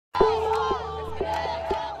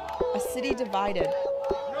city divided.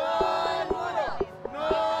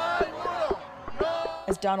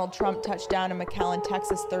 As Donald Trump touched down in McAllen,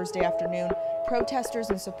 Texas Thursday afternoon, protesters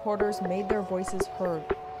and supporters made their voices heard.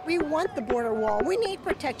 We want the border wall. We need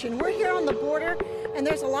protection. We're here on the border, and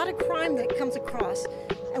there's a lot of crime that comes across,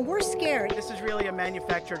 and we're scared. This is really a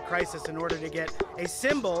manufactured crisis in order to get a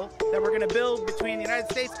symbol that we're going to build between the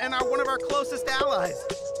United States and one of our closest allies.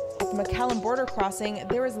 At the McAllen border crossing,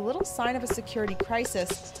 there is little sign of a security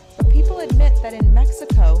crisis, but people admit that in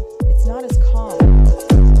Mexico, it's not as calm.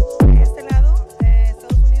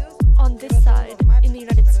 On this side, in the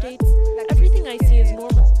United States, everything I see is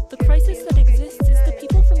normal. The crisis that exists is the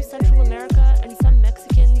people from Central America and some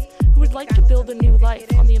Mexicans who would like to build a new life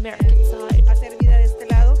on the American side.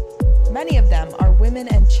 Many of them are women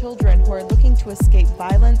and children who are looking to escape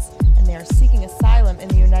violence, and they are seeking asylum in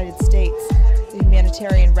the United States. The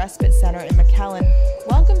Humanitarian Respite Center in McAllen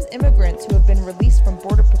welcomes immigrants who have been released from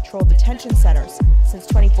Border Patrol detention centers. Since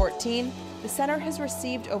 2014, the center has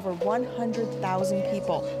received over 100,000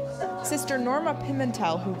 people. Sister Norma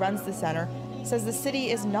Pimentel, who runs the center, says the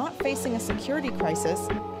city is not facing a security crisis,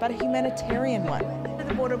 but a humanitarian one.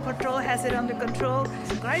 The Border Patrol has it under control.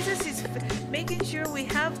 The crisis is making sure we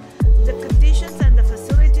have the conditions and the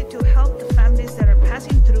facility to help the families that are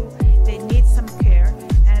passing through. They need some care,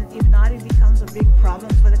 and if not, it becomes a big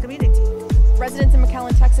problem for the community. Residents in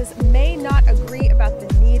McAllen, Texas may not agree about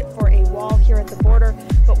the need for a wall here at the border,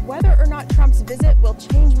 but whether or not Trump's visit will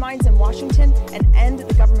change minds in Washington and end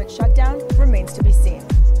the government shutdown remains to be seen.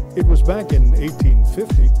 It was back in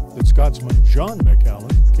 1850 that Scotsman John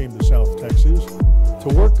McAllen came to South Texas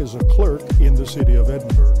to work as a clerk in the city of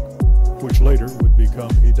Edinburg, which later would become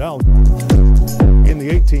Hidalgo. In the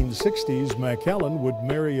 1860s, McAllen would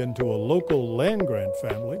marry into a local land-grant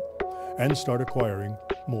family and start acquiring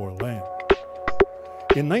more land.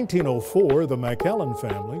 In 1904, the McAllen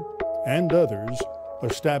family and others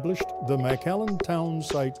established the McAllen Town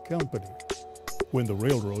Site Company when the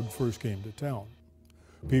railroad first came to town.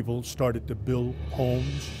 People started to build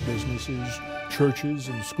homes, businesses, churches,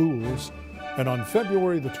 and schools, and on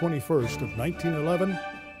February the 21st of 1911,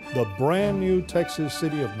 the brand new Texas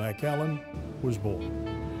city of McAllen was born.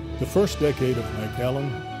 The first decade of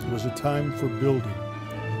McAllen was a time for building.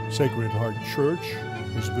 Sacred Heart Church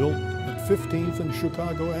was built at 15th and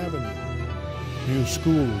Chicago Avenue. New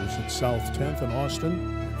schools at South 10th and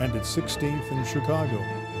Austin and at 16th and Chicago.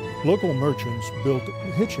 Local merchants built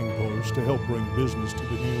hitching posts to help bring business to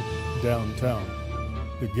the new downtown.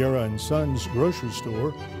 The Guerra & Sons grocery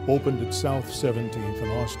store opened at South 17th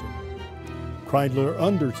and Austin. Kreidler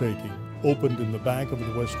Undertaking opened in the back of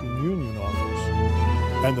the Western Union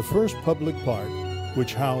office. And the first public park,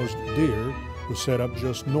 which housed deer, was set up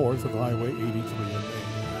just north of Highway 83 and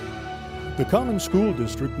 80. The Common School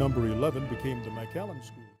District number 11 became the McAllen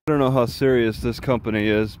School. I don't know how serious this company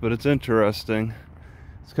is, but it's interesting.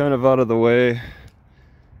 It's kind of out of the way.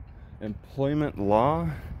 Employment law,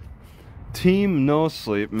 team no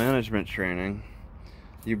sleep management training.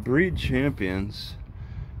 You breed champions,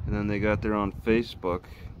 and then they got their own Facebook.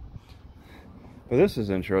 But this is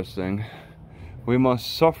interesting. We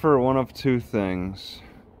must suffer one of two things.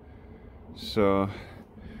 So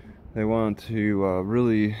they want to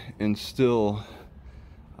really instill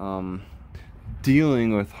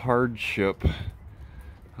dealing with hardship.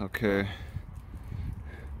 Okay.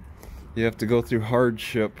 You have to go through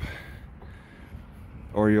hardship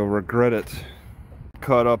or you'll regret it.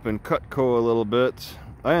 Caught up in Cutco a little bit.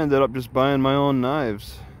 I ended up just buying my own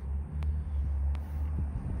knives.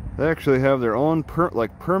 They actually have their own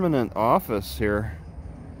permanent office here.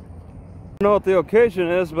 I don't know what the occasion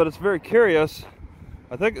is, but it's very curious.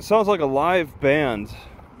 I think it sounds like a live band.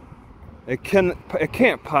 It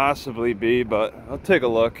can't possibly be, but I'll take a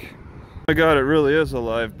look. Oh my god, it really is a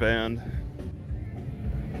live band.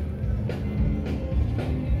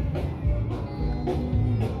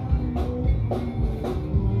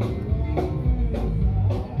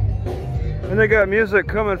 And they got music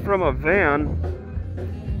coming from a van.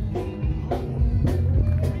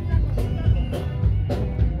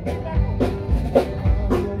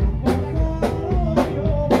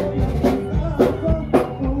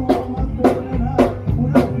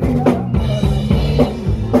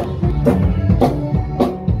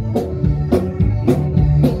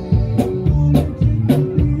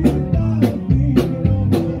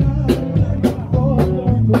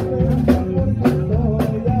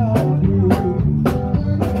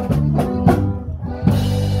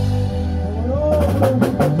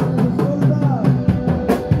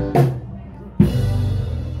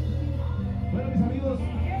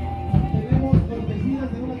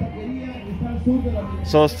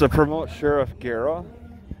 So it's to promote Sheriff Guerra.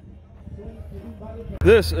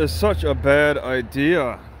 This is such a bad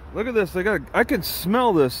idea. Look at this. I could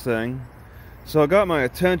smell this thing, so it got my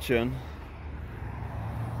attention.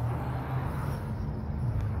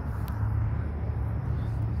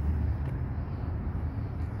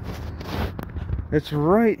 It's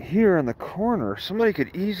right here in the corner. Somebody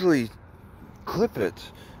could easily clip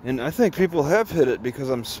it. And I think people have hit it because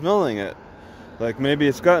I'm smelling it. Like maybe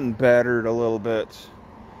it's gotten battered a little bit.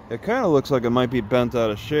 It kind of looks like it might be bent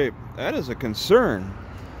out of shape. That is a concern.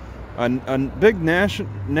 A big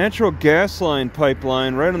natural gas line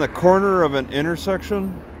pipeline right in the corner of an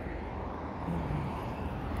intersection.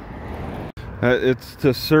 It's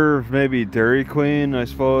to serve maybe Dairy Queen, I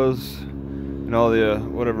suppose, and all the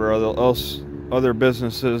whatever other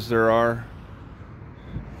businesses there are.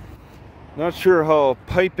 Not sure how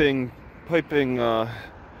pipe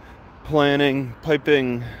planning,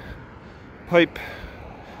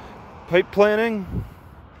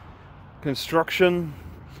 construction,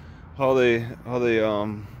 how they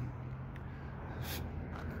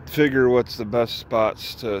figure what's the best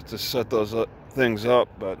spots to set those things up,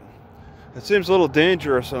 but it seems a little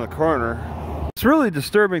dangerous on the corner. What's really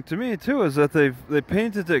disturbing to me too is that they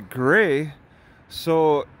painted it gray,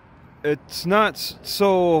 so it's not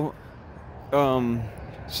so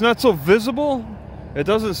visible. It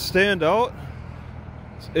doesn't stand out.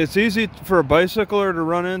 It's easy for a bicycler to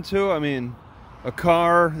run into. I mean, a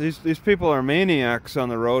car. These people are maniacs on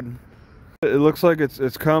the road. It looks like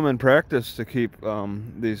it's common practice to keep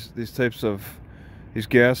these types of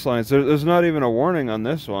gas lines. There's not even a warning on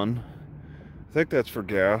this one. I think that's for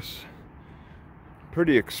gas.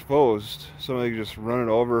 Pretty exposed. Somebody could just run it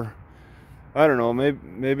over. I don't know.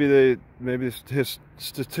 Maybe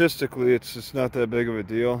statistically it's just not that big of a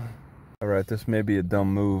deal. All right, this may be a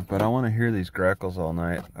dumb move, but I want to hear these grackles all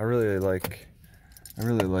night. I really like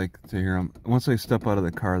to hear them. Once they step out of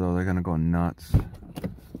the car, though, they're gonna go nuts.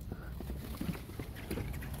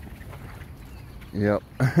 Yep.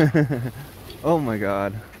 Oh my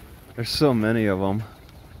God, there's so many of them.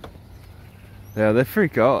 Yeah, they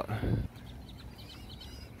freak out.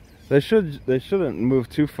 They shouldn't move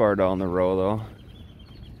too far down the row though.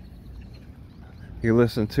 You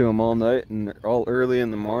listen to them all night and all early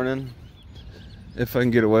in the morning. If I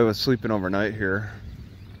can get away with sleeping overnight here.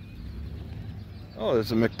 Oh,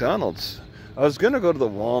 there's a McDonald's. I was gonna go to the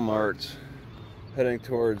Walmart, heading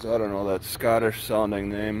towards, I don't know, that Scottish sounding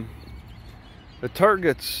name. The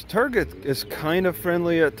Target is kind of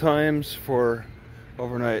friendly at times for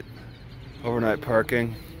overnight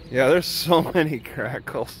parking. Yeah, there's so many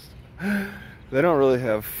Grackles. They don't really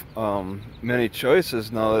have many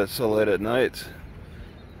choices now that it's so late at night.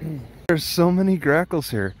 There's so many Grackles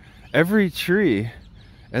here. Every tree,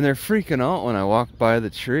 and they're freaking out when I walk by the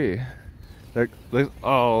tree.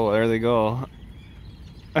 Oh, there they go.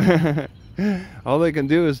 All they can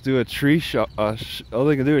do is do a tree all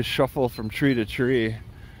they can do is shuffle from tree to tree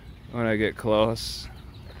when I get close.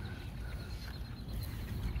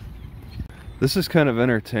 This is kind of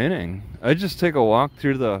entertaining. I just take a walk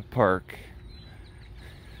through the park.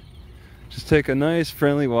 Just take a nice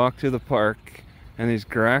friendly walk through the park, and these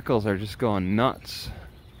Grackles are just going nuts.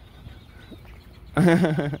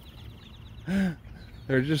 They're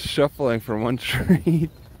just shuffling from one tree.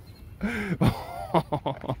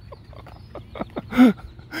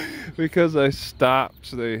 Because I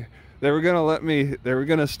stopped. They were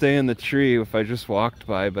gonna stay in the tree if I just walked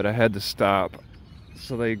by, but I had to stop.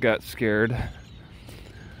 So they got scared.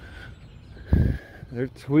 They're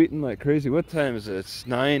tweeting like crazy. What time is it? It's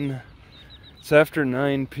after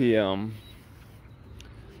 9 p.m.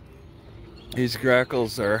 These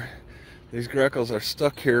Grackles are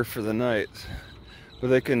stuck here for the night, but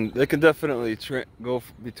they can definitely go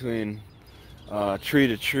between tree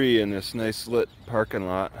to tree in this nice lit parking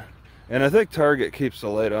lot. And I think Target keeps the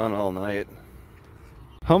light on all night.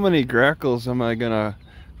 How many Grackles am I gonna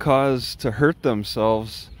cause to hurt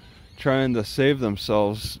themselves trying to save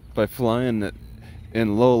themselves by flying it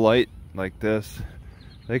in low light like this?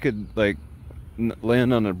 They could like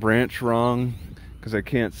land on a branch wrong because I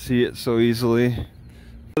can't see it so easily.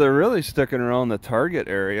 They're really sticking around the Target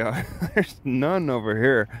area. There's none over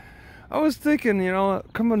here. I was thinking, you know,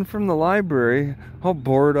 coming from the library, how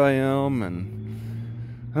bored I am,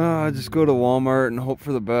 and I just go to Walmart and hope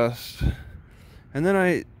for the best. And then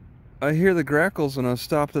I hear the Grackles, and I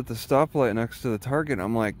stopped at the stoplight next to the Target.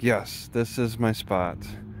 I'm like, yes, this is my spot.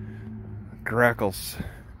 Grackles.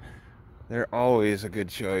 They're always a good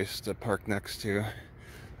choice to park next to.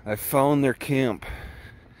 I found their camp.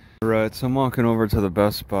 Right, so I'm walking over to the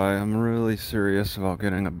Best Buy. I'm really serious about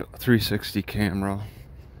getting a 360 camera.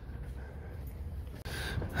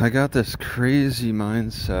 I got this crazy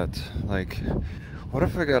mindset, like, What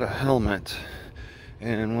if I got a helmet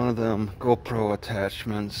and one of them GoPro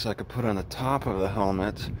attachments I could put on the top of the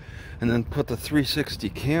helmet and then put the 360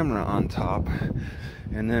 camera on top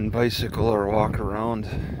and then bicycle or walk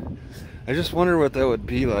around? I just wonder what that would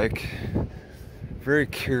be like. Very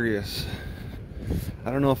curious.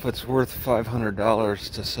 I don't know if it's worth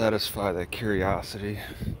 $500 to satisfy that curiosity.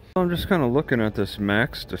 I'm just kind of looking at this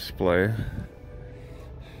Max display.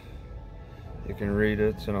 You can read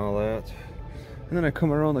it and all that. And then I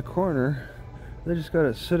come around the corner, they just got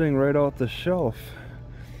it sitting right off the shelf.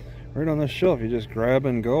 Right on the shelf, you just grab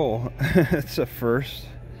and go. It's a first.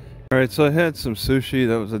 Alright, so I had some sushi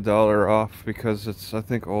that was $1 off because it's, I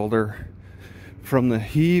think, older. From the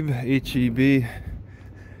H-E-B.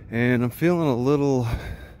 And I'm feeling a little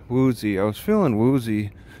woozy. I was feeling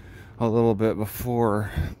woozy a little bit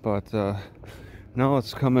before, but now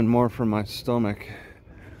it's coming more from my stomach.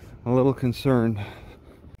 A little concerned.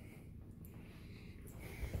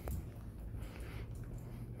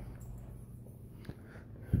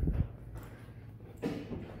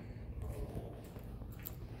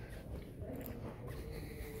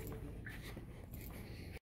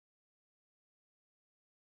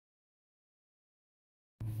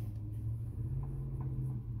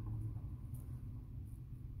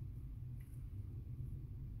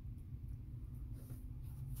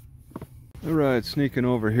 Alright, sneaking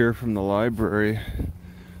over here from the library.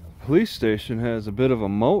 Police station has a bit of a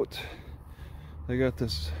moat. They got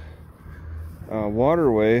this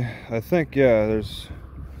waterway. I think, yeah, there's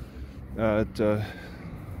it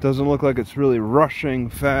doesn't look like it's really rushing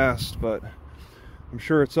fast, but I'm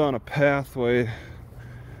sure it's on a pathway.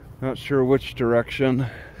 Not sure which direction.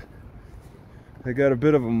 They got a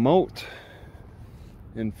bit of a moat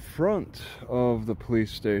in front of the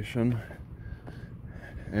police station.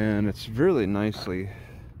 And it's really nicely,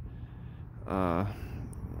 I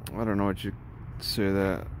don't know what you say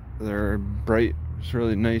that, they're bright, it's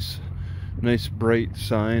really nice bright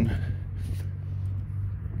sign.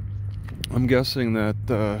 I'm guessing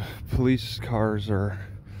that police cars are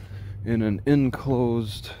in an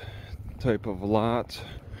enclosed type of lot.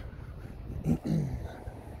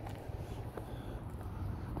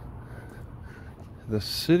 The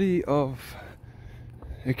city of...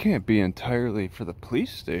 It can't be entirely for the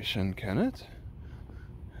police station, can it?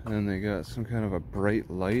 And then they got some kind of a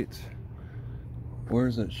bright light. Where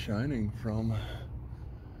is it shining from?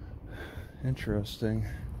 Interesting.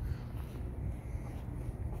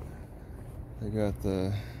 They got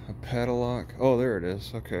a padlock. Oh, there it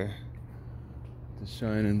is. Okay. To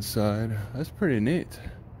shine inside. That's pretty neat.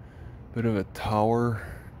 Bit of a tower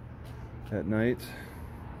at night.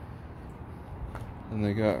 And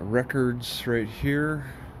they got records right here.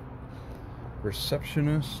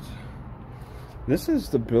 Receptionist. This is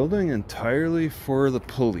the building entirely for the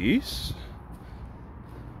police?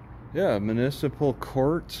 Yeah, municipal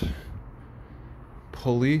court,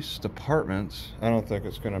 police departments. I don't think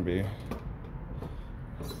it's gonna be.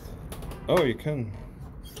 Oh, you can.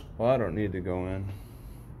 Well, I don't need to go in.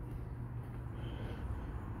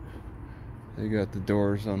 They got the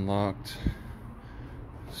doors unlocked.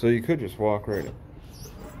 So you could just walk right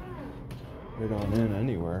on in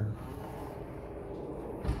anywhere.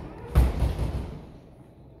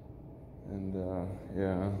 And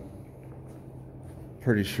yeah,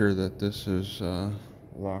 pretty sure that this is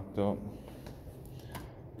locked up.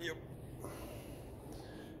 Yep.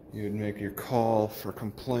 You'd make your call for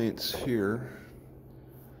complaints here.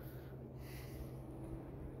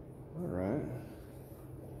 All right.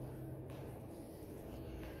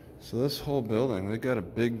 So this whole building, they got a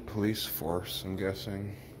big police force, I'm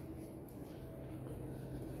guessing.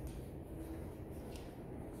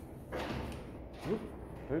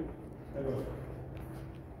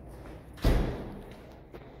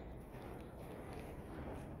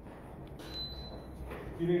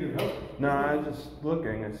 You needed help? No, I was just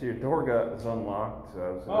looking. I see your door is unlocked. So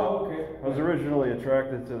okay. I was originally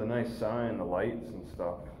attracted to the nice sign, the lights and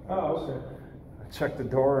stuff. Okay. I checked the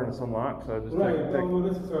door and it's unlocked, so I just Well,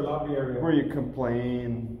 this is our lobby area. Where you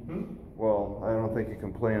complain. Well, I don't think you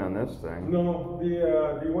complain on this thing. No, do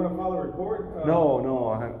you want to file a report?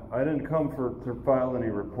 No, I didn't come to file any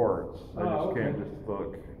reports. I just okay. came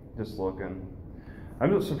just looking.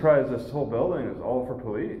 I'm just surprised this whole building is all for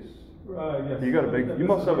police. Yes. You got a big. You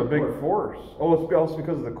must have a big force. Oh, it's also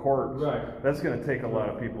because of the courts. Right. That's going to take a lot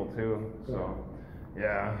of people too. So,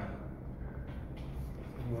 yeah.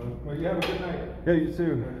 Well, you have a good night. Yeah, you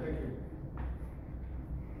too. Thank you.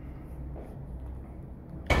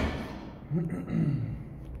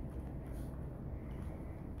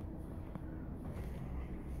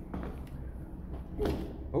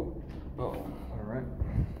 Oh, all right.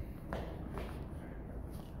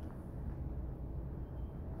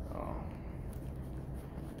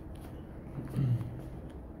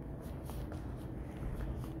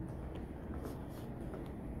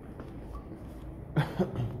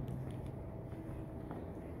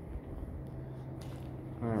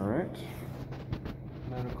 Alright.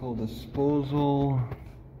 Medical disposal.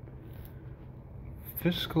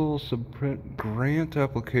 Fiscal subprint grant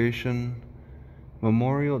application.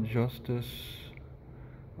 Memorial justice.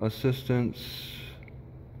 Assistance.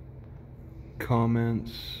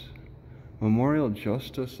 Comments. Memorial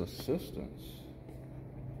justice assistance.